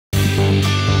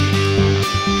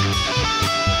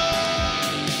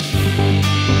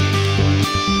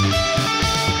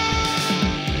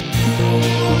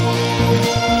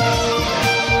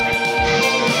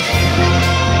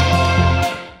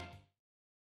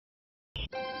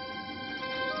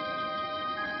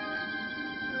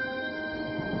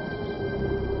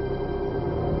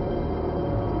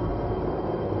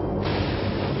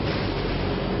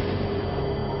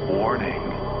Warning,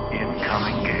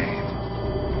 incoming game.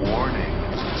 Warning,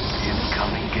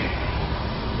 incoming game.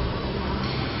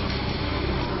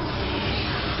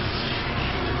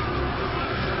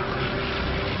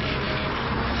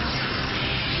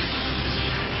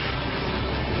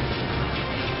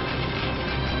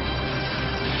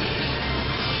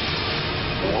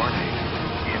 Warning,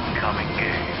 incoming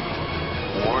game.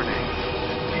 Warning,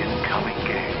 incoming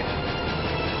game.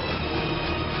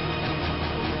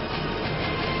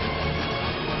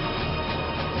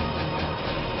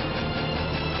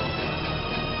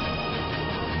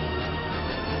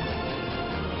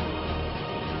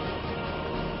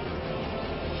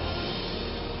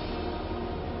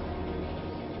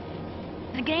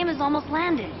 The game has almost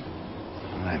landed.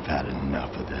 I've had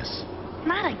enough of this.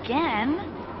 Not again.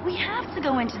 We have to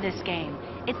go into this game.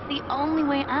 It's the only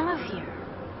way out of here.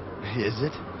 Is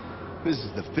it? This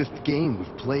is the 5th game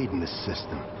we've played in this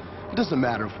system. It doesn't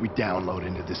matter if we download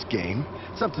into this game.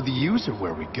 It's up to the user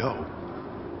where we go.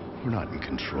 We're not in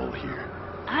control here.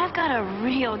 I've got a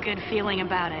real good feeling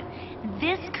about it.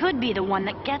 This could be the one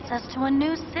that gets us to a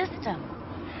new system.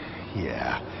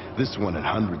 Yeah, this one and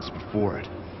hundreds before it.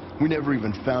 We never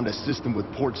even found a system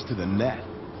with ports to the net.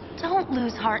 Don't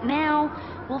lose heart now.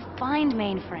 We'll find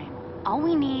mainframe. All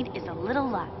we need is a little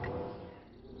luck.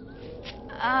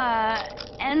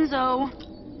 Enzo.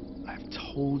 I've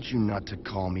told you not to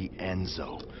call me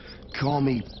Enzo. Call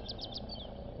me...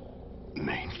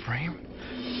 Mainframe?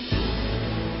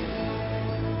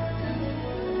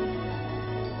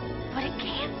 But it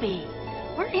can't be.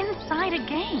 We're inside a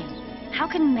game. How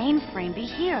can mainframe be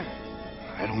here?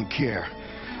 I don't care.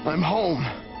 I'm home.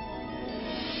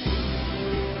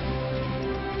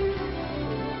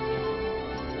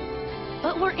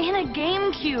 But we're in a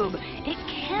GameCube. It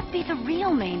can't be the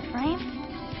real mainframe.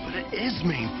 But it is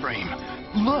mainframe.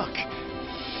 Look.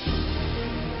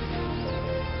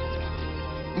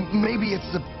 Maybe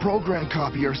it's a program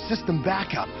copy or system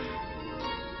backup.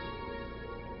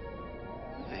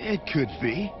 It could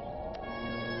be.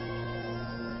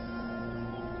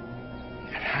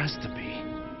 It has to be.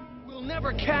 We'll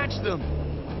never catch them.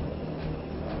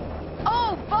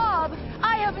 Oh, Bob,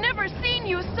 I have never seen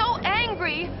you so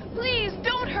angry. Please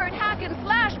don't hurt Hack and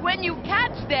Slash when you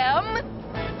catch them.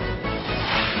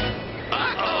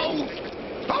 Uh-oh!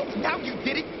 Oh, now you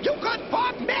did it. You got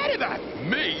Bob mad at us.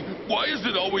 Me? Why is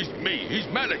it always me? He's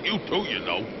mad at you too, you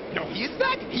know. No, he is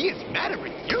not. He is madder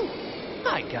at you.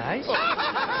 Hi, guys.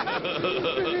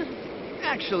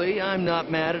 Actually, I'm not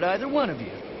mad at either one of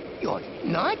you. You're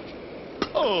not?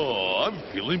 Oh, I'm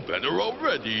feeling better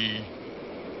already.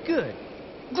 Good.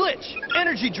 Glitch,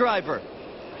 energy driver.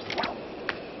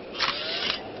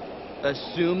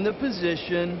 Assume the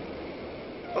position.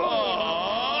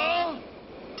 Ah!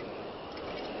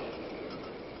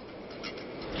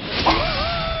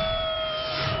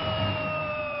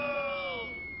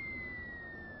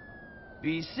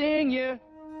 Be seeing you.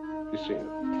 Be seeing you.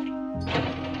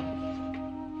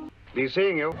 Be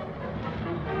seeing you.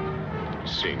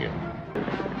 Seeing you.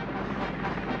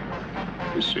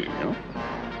 Be seeing you.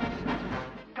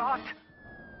 Dot.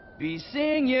 Be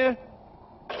seeing you.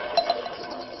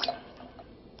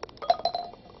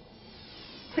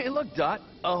 Hey, look, Dot.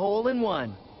 A hole in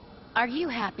one. Are you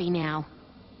happy now?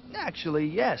 Actually,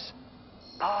 yes.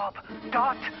 Bob,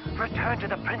 Dot, return to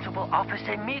the principal office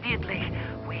immediately.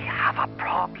 We have a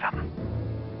problem.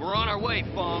 We're on our way,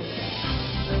 Fong.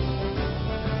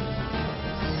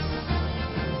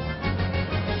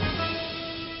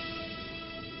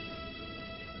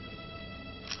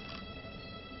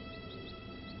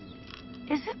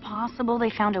 Is it possible they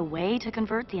found a way to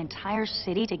convert the entire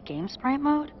city to Game Sprite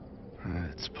mode?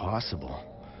 It's possible.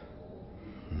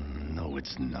 No,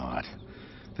 it's not.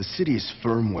 The city is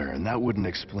firmware, and that wouldn't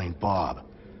explain Bob.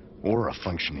 Or a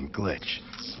functioning glitch.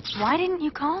 Why didn't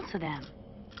you call to them?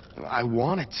 I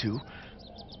wanted to,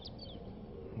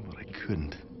 but I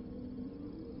couldn't.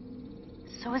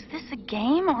 So is this a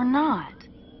game or not?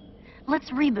 Let's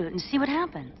reboot and see what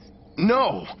happens.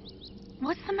 No!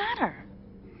 What's the matter?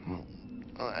 Well,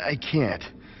 I can't.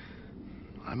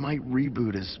 I might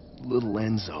reboot as Little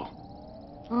Enzo.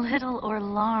 Little or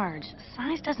large,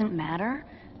 size doesn't matter.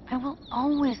 I will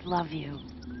always love you.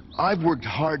 I've worked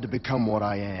hard to become what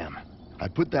I am. I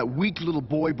put that weak little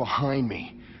boy behind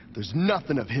me. There's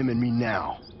nothing of him in me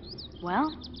now.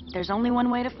 Well, there's only one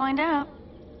way to find out.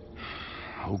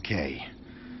 Okay,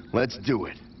 let's do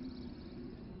it.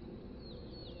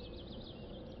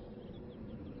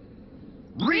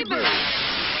 Reboot!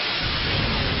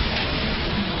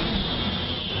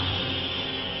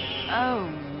 Oh,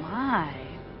 my.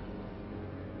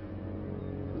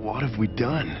 What have we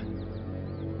done?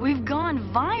 We've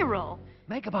gone viral.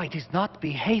 Megabyte is not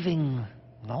behaving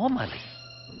normally.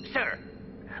 Sir,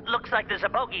 looks like there's a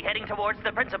bogey heading towards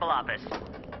the principal office.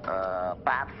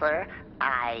 Bob, sir,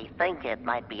 I think it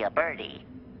might be a birdie.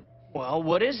 Well,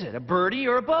 what is it? A birdie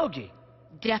or a bogey?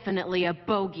 Definitely a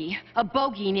bogey. A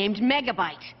bogey named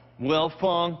Megabyte. Well,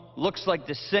 Fong, looks like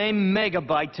the same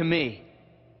Megabyte to me.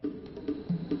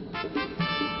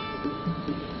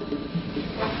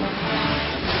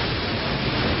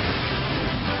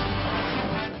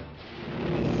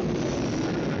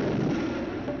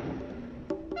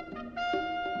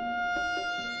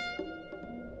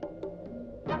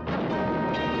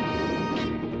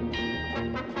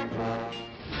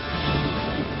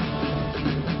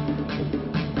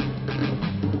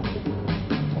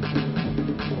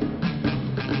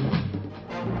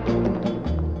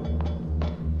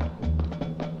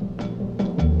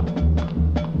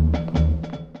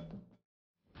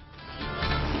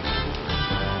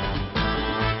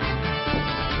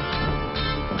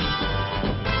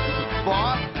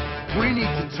 Bob, we need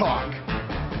to talk.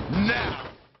 Now!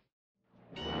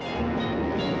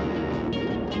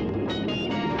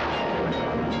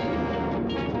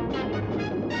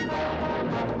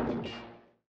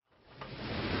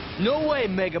 No way,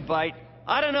 Megabyte.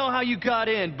 I don't know how you got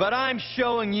in, but I'm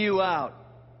showing you out.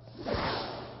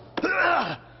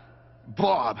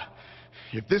 Bob,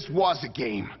 if this was a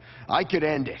game, I could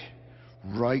end it.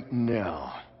 Right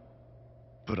now.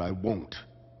 But I won't.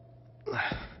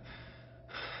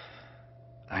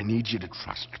 I need you to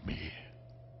trust me.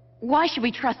 Why should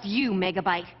we trust you,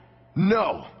 Megabyte?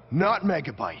 No, not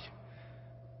Megabyte.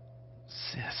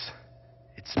 Sis,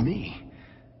 it's me.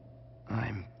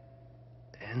 I'm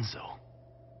Enzo.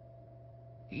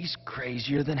 He's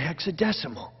crazier than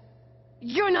hexadecimal.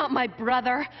 You're not my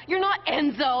brother. You're not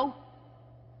Enzo.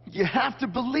 You have to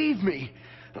believe me.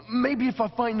 Maybe if I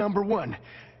find number one,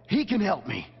 he can help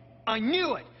me. I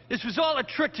knew it! This was all a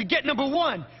trick to get number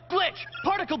one! Glitch!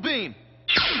 Particle beam!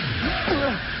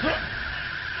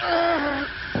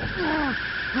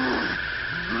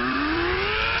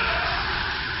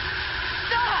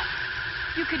 Stop!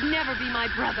 You could never be my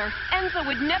brother. Enzo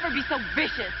would never be so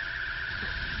vicious.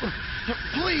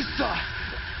 Please, sir.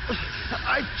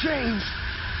 I've changed.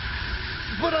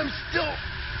 But I'm still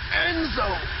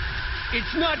Enzo.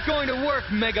 It's not going to work,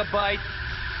 Megabyte.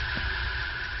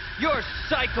 Your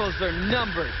cycles are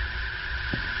numbered.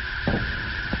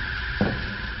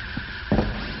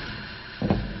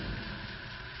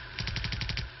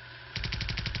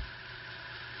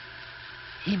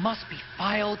 He must be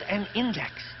filed and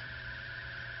indexed.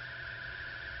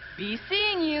 Be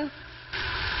seeing you.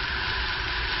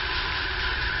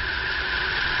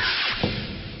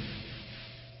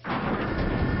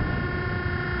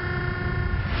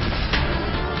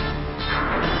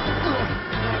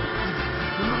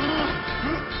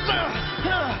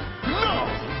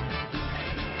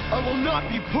 I will not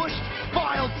be pushed,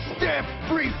 filed, stamped,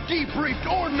 briefed, debriefed,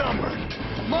 or numbered.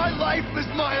 My life is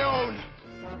my own.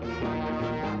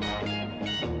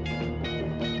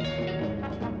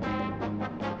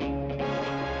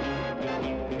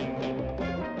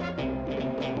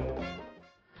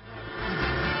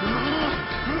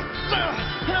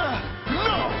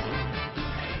 No!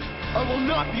 I will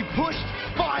not be pushed,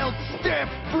 filed,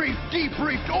 stamped, briefed,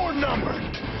 debriefed, or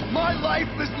numbered. My life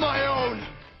is my own.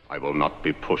 I will not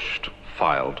be pushed,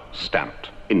 filed, stamped,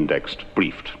 indexed,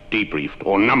 briefed, debriefed,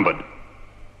 or numbered.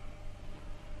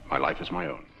 My life is my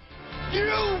own.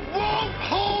 You won't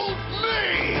hold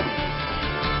me!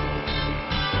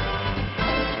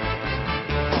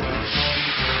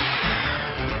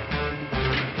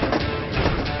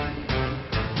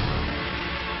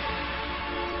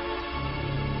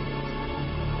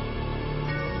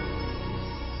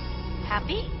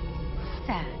 Happy?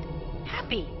 Sad.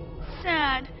 Happy.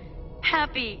 Sad.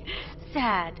 Happy.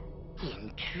 Sad.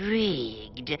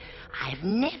 Intrigued. I've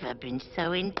never been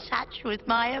so in touch with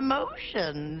my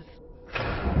emotions.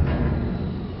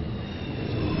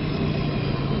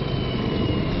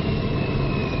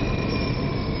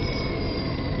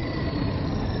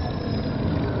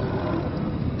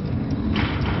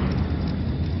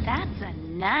 That's a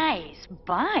nice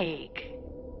bike.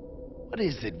 What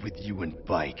is it with you and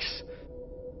bikes?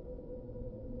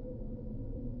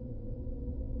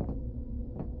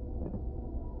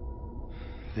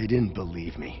 They didn't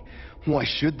believe me. Why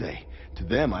should they? To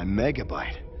them, I'm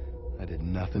Megabyte. I did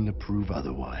nothing to prove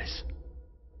otherwise.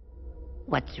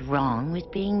 What's wrong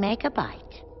with being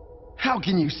Megabyte? How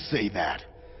can you say that?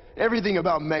 Everything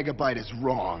about Megabyte is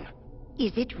wrong.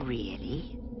 Is it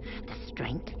really? The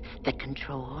strength, the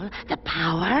control, the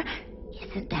power.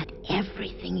 Isn't that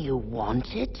everything you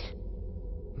wanted?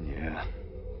 Yeah,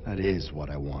 that is what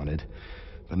I wanted.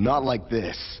 But not like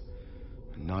this.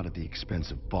 Not at the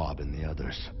expense of Bob and the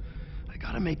others. I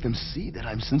gotta make them see that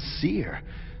I'm sincere.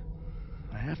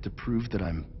 I have to prove that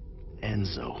I'm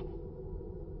Enzo.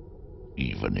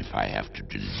 Even if I have to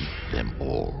delete them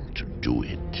all to do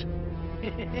it.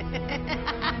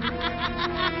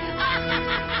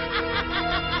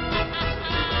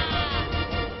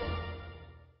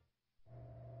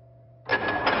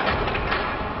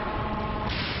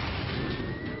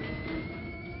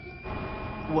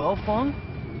 Well, Fong?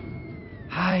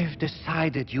 I've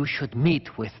decided you should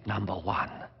meet with number one.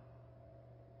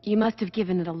 You must have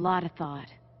given it a lot of thought.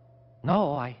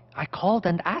 No, I called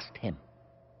and asked him.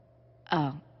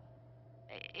 Oh.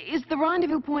 Is the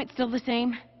rendezvous point still the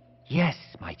same? Yes,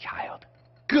 my child.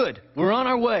 Good. We're on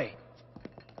our way.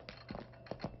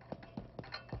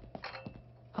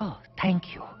 Oh,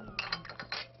 thank you.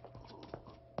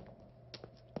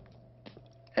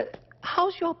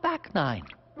 How's your back nine?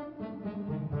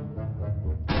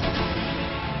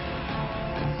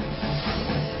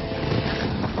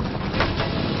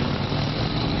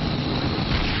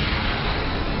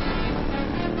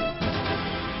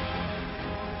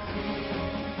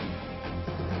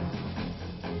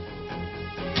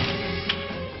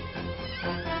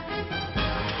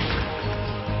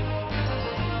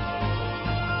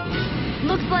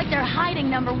 Looks like they're hiding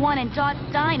number one in Dot's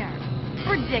diner.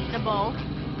 Predictable.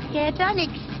 Yet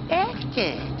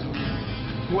unexpected.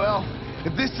 Well,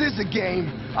 if this is a game,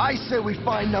 I say we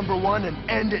find number one and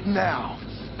end it now.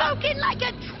 Spoken like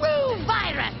a true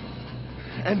virus.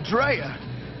 Andrea,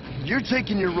 you're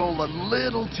taking your role a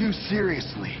little too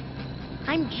seriously.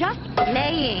 I'm just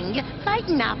playing.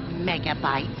 Lighten up,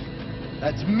 Megabytes.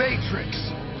 That's Matrix.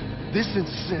 This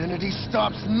insanity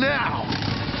stops now.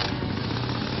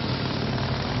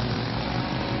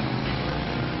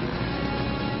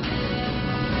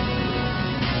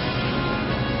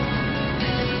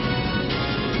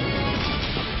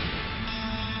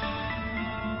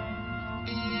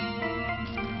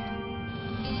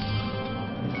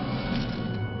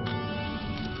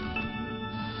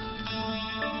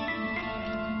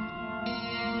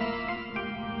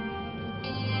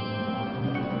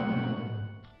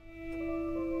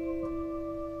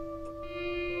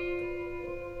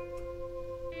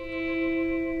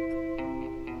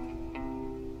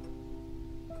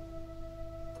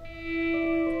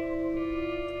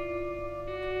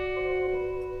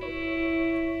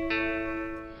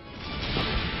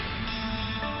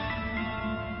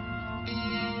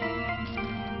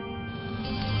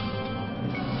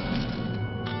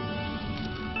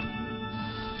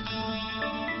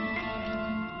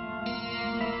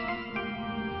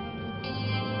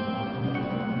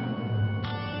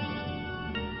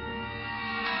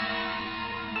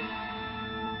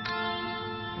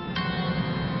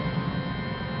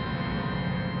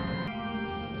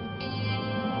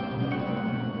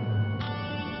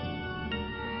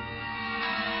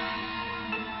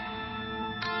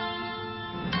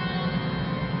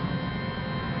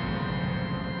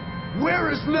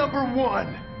 Where is number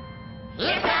one?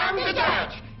 Here comes the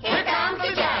judge! Here comes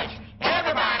the judge!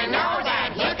 Everybody knows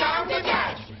that! Here comes the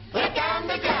judge! Here comes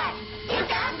the judge! Here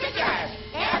comes the judge!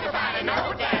 Everybody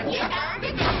knows that! Here comes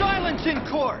the judge! Silence in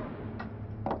court!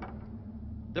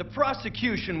 The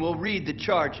prosecution will read the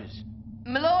charges.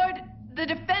 My lord, the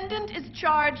defendant is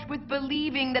charged with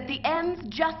believing that the ends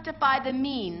justify the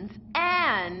means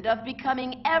and of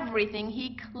becoming everything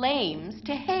he claims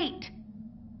to hate.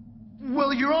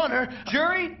 Well, Your Honor...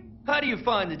 Jury, how do you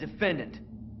find the defendant?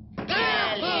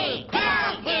 Guilty!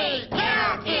 Guilty!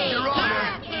 Guilty! Your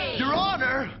Honor! Guilty! Your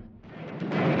Honor!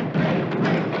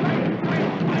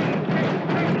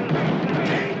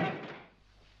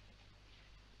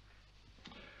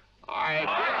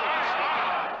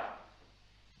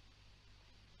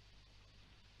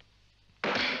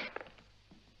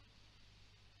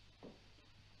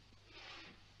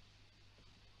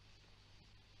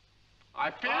 I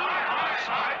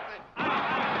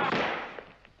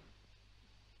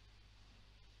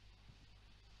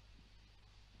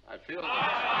feel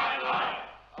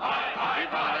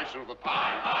violation of the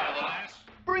power of the last.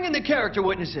 Bring in the character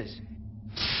witnesses.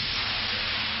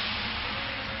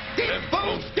 Dim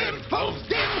bones, dim bones,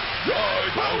 dim! Joy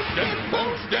bones, dim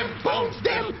bones, dim bones,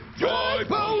 dim! Joy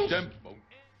bones! Dim.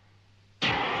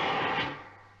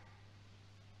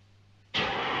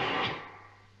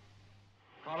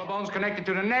 Collarbone's connected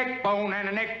to the neck bone, and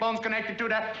the neck bone's connected to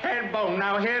the head bone.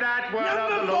 Now hear that word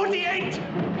of the Lord. 48!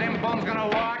 Them bones gonna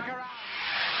walk around.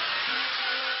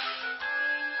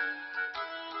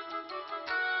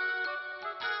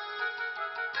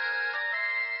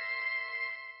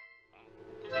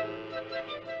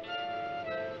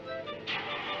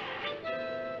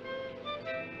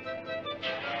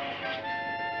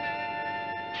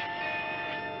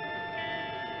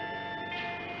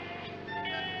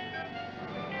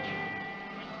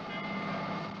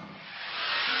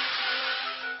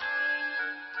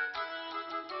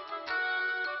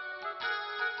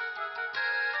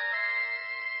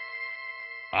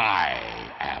 I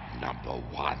am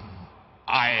 #1.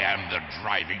 I am the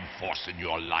driving force in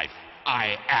your life.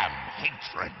 I am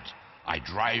hatred. I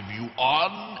drive you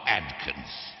on and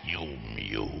consume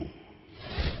you.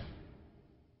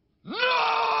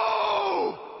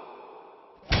 No!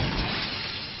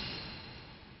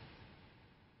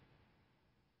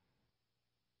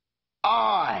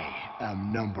 I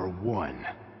am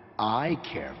 #1. I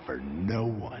care for no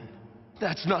one.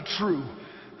 That's not true.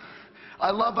 I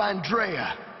love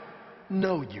Andrea.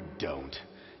 No, you don't.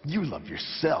 You love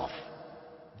yourself.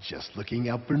 Just looking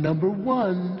out for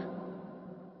 #1.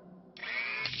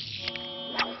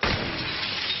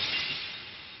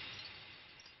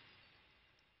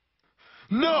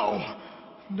 No!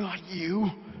 Not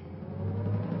you.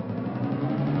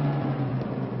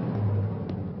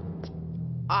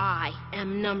 I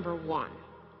am #1.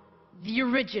 The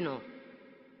original.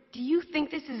 Do you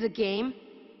think this is a game?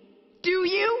 Do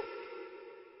you?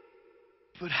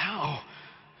 But how?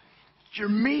 You're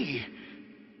me.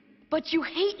 But you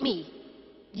hate me.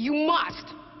 You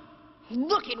must.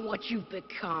 Look at what you've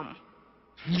become.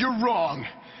 You're wrong.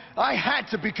 I had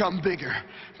to become bigger,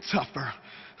 tougher.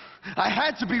 I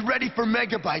had to be ready for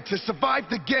Megabyte to survive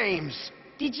the games.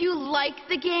 Did you like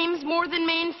the games more than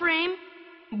Mainframe?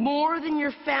 More than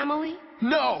your family?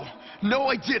 No! No,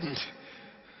 I didn't.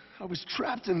 I was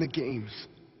trapped in the games.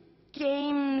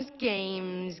 Games.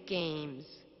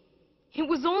 It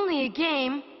was only a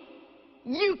game.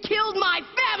 You killed my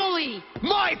family!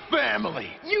 My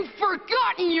family! You've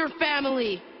forgotten your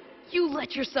family! You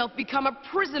let yourself become a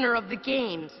prisoner of the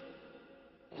games.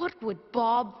 What would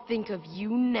Bob think of you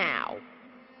now?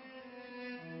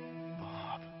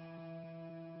 Bob.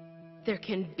 There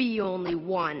can be only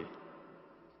one.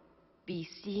 Be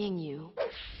seeing you.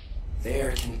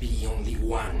 There can be only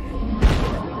one.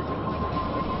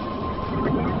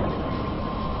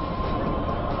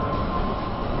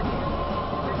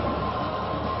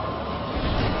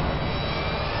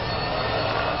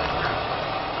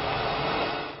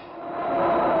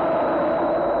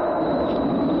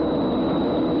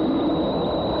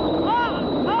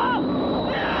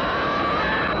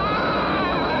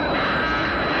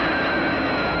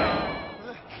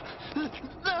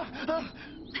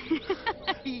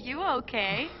 You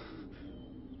okay?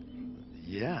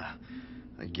 Yeah,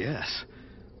 I guess.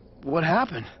 What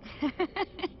happened?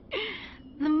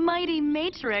 The mighty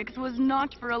Matrix was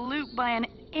knocked for a loop by an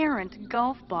errant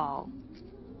golf ball.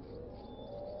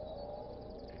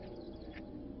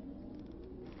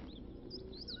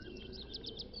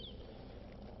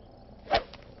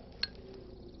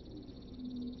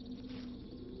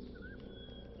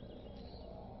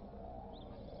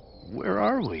 Where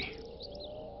are we?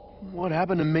 What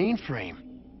happened to Mainframe?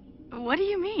 What do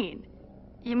you mean?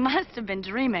 You must have been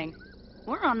dreaming.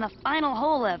 We're on the final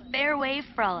hole of Fairway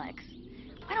Frolics.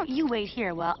 Why don't you wait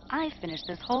here while I finish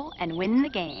this hole and win the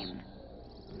game?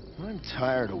 I'm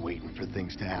tired of waiting for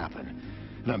things to happen.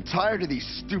 And I'm tired of these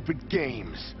stupid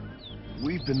games.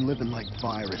 We've been living like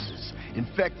viruses,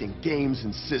 infecting games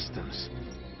and systems.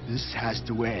 This has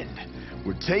to end.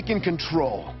 We're taking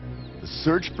control. The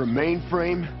search for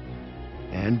Mainframe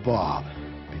and Bob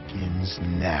begins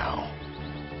now.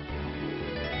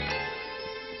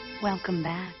 Welcome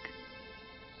back.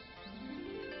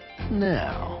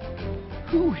 Now,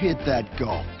 who hit that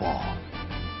golf ball?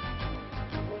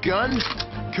 Gun,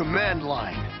 command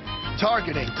line,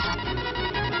 targeting.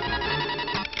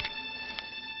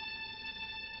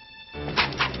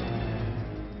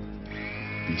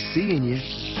 Be seeing you.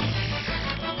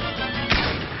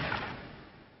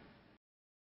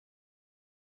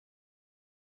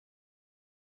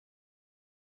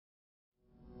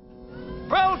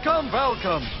 Welcome,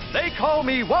 welcome. They call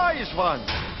me Wise One.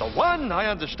 The one, I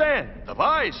understand. The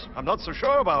Wise, I'm not so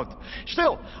sure about.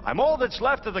 Still, I'm all that's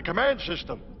left of the command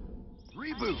system.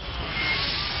 ReBoot.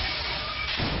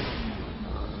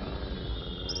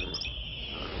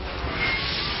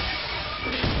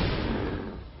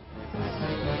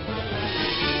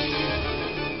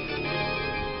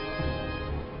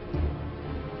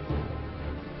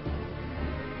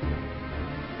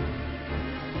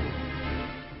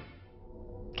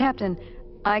 Captain,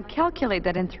 I calculate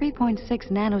that in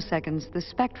 3.6 nanoseconds, the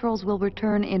spectrals will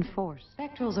return in force.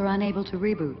 Spectrals are unable to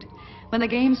reboot. When the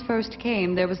games first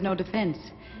came, there was no defense.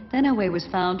 Then a way was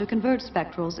found to convert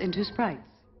spectrals into sprites.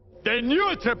 Then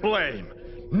you're to blame.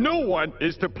 No one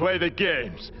is to play the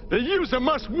games. The user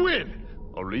must win.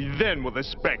 Only then will the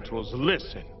spectrals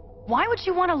listen. Why would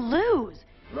you want to lose?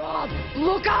 Rob,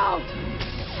 look out!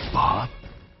 Bob?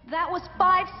 That was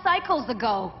 5 cycles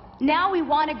ago. Now we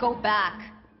want to go back.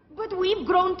 But we've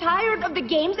grown tired of the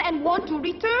games and want to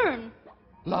return.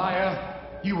 Liar.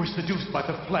 You were seduced by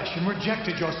the flesh and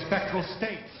rejected your spectral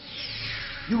state.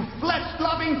 You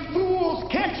flesh-loving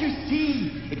fools! Can't you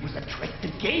see? It was a trick to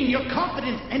gain your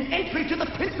confidence and entry to the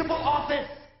principal office.